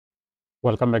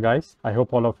Welcome back, guys. I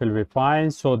hope all of you will be fine.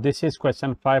 So this is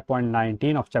question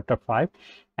 5.19 of chapter 5,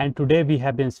 and today we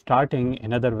have been starting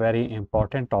another very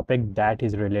important topic that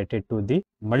is related to the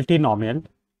multinomial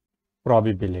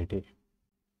probability.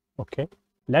 Okay,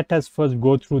 let us first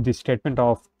go through the statement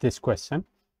of this question.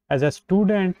 As a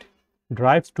student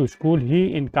drives to school,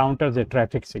 he encounters a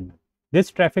traffic signal. This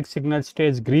traffic signal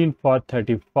stays green for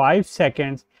 35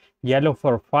 seconds, yellow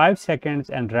for 5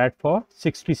 seconds, and red for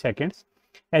 60 seconds.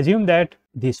 Assume that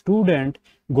the student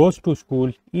goes to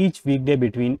school each weekday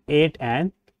between 8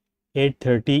 and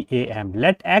 8:30 a.m.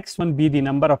 Let x1 be the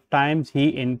number of times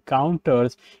he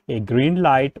encounters a green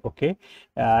light. Okay,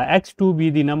 x2 be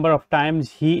the number of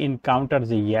times he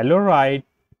encounters a yellow light,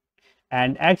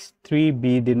 and x3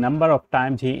 be the number of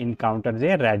times he encounters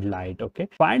a red light. Okay,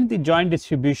 find the joint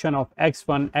distribution of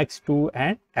x1, x2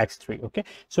 and x3. Okay,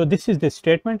 so this is the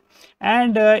statement,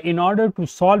 and in order to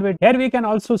solve it, here we can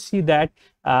also see that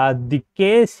the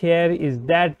case here is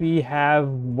that we have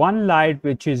one light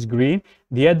which is green,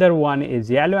 the other one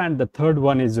is yellow, and the third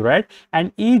one is red,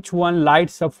 and each one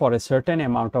lights up for a certain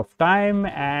amount of time.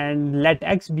 And let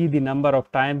x be the number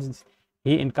of times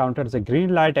he encounters a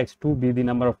green light, x2 be the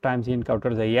number of times he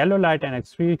encounters a yellow light, and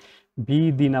x3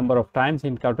 be the number of times he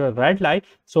encounters a red light.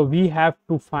 So we have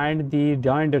to find the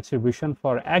joint distribution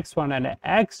for x1 and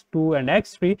x2 and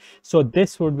x3. So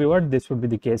this would be what? This would be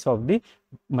the case of the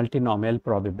multinomial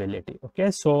probability.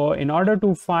 Okay, so in order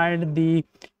to find the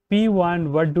P1,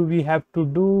 what do we have to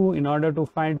do? In order to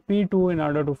find P2, in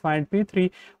order to find P3,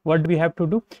 what do we have to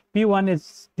do? P1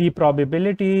 is the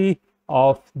probability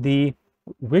of the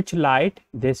which light.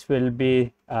 This will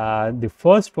be the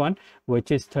first one,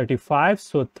 which is 35.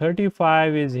 So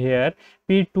 35 is here,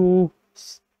 P2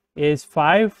 is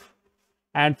 5,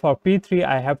 and for P3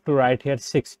 I have to write here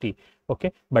 60.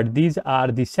 Okay, but these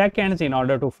are the seconds. In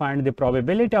order to find the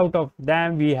probability out of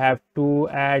them, we have to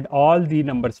add all the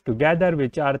numbers together,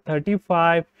 which are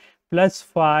 35 plus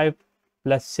 5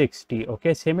 plus 60.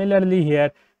 Okay, similarly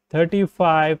here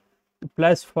 35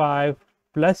 plus 5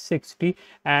 plus 60,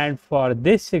 and for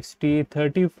this 60,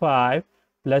 35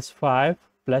 plus 5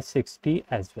 plus 60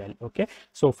 as well. Okay,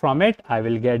 so from it I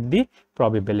will get the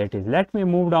probabilities. Let me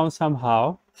move down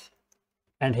somehow,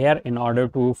 and here in order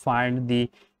to find the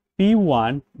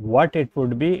P1, what it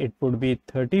would be? It would be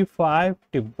 35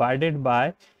 divided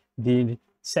by the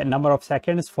number of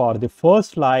seconds for the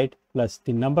first light plus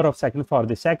the number of seconds for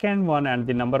the second one and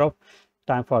the number of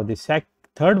time for the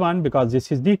third one, because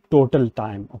this is the total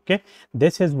time. Okay,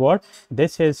 this is what?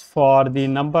 This is for the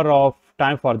number of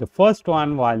time for the first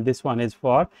one, while this one is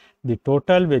for the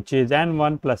total, which is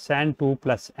n1 plus n2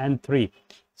 plus n3.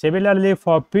 Similarly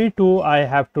for P2, I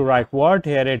have to write what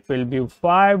here? It will be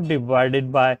 5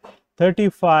 divided by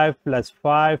 35 plus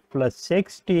 5 plus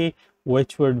 60,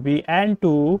 which would be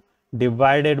n2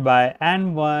 divided by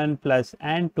n1 plus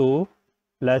n2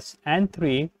 plus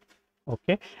n3.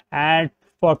 Okay, and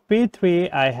for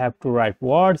P3, I have to write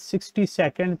what? 60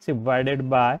 seconds divided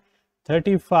by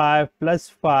 35 plus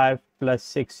 5 plus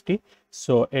 60.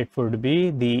 So it would be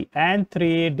the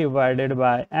n3 divided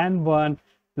by n1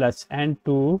 plus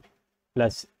n2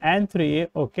 plus n3.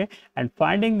 Okay, and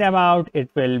finding them out, it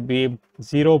will be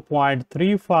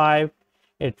 0.35,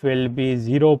 it will be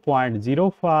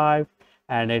 0.05,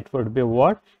 and it would be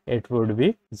what? It would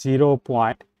be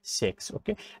 0.6.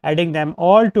 Okay, adding them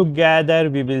all together,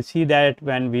 we will see that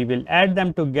when we will add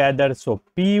them together, so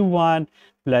P1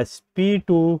 plus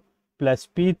P2 plus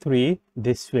P3,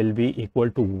 this will be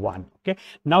equal to 1. Okay,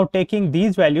 now taking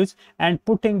these values and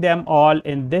putting them all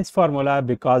in this formula,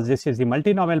 because this is the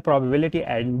multinomial probability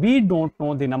and we don't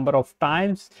know the number of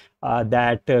times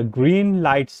that green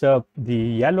lights up, the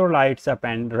yellow lights up,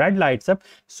 and red lights up.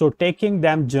 So taking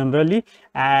them generally,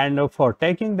 and for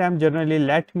taking them generally,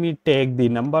 let me take the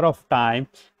number of time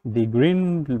the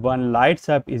green one lights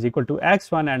up is equal to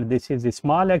x1, and this is the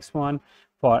small x1.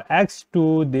 For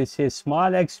x2, this is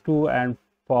small x2, and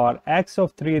for x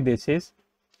of 3, this is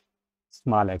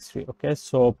small x3. Okay,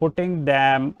 so putting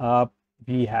them up,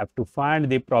 we have to find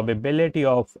the probability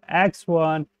of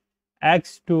x1,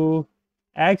 x2,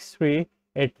 x3.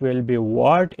 It will be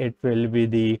what? It will be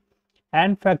the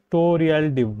n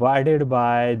factorial divided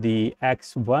by the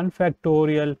x1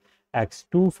 factorial,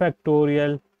 x2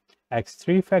 factorial,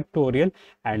 x3 factorial,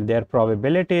 and their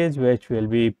probabilities, which will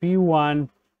be P1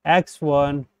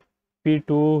 x1,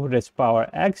 P2 raised to power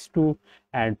x2,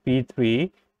 and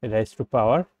P3 raised to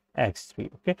power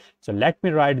x3. Okay, so let me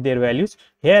write their values.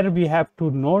 Here we have to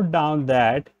note down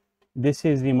that this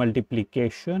is the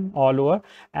multiplication all over,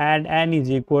 and n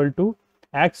is equal to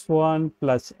x1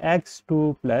 plus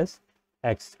x2 plus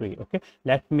x3. Okay,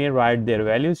 let me write their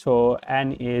value. So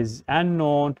n is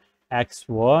unknown,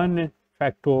 x1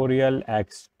 factorial,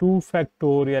 x2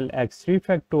 factorial, x3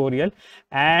 factorial,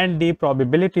 and the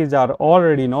probabilities are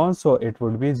already known. So it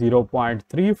would be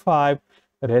 0.35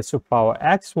 raised to power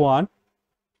x1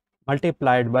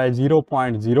 multiplied by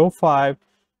 0.05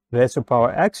 raised to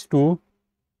power x2,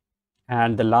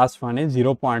 and the last one is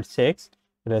 0.6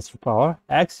 raised to power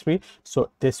x3.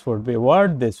 So this would be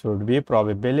what? This would be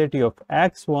probability of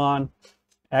x1,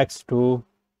 x2,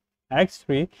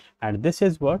 x3, and this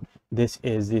is what? This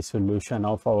is the solution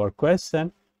of our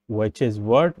question, which is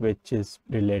what? Which is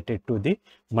related to the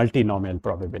multinomial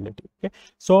probability. Okay,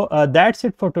 so that's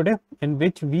it for today, in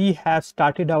which we have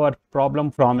started our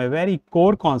problem from a very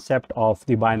core concept of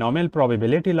the binomial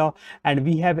probability law, and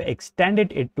we have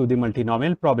extended it to the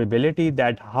multinomial probability,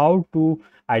 that how to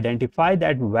identify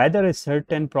that whether a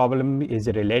certain problem is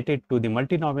related to the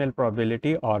multinomial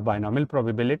probability or binomial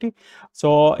probability.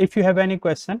 So if you have any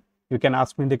question, you can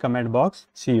ask me in the comment box.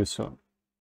 See you soon.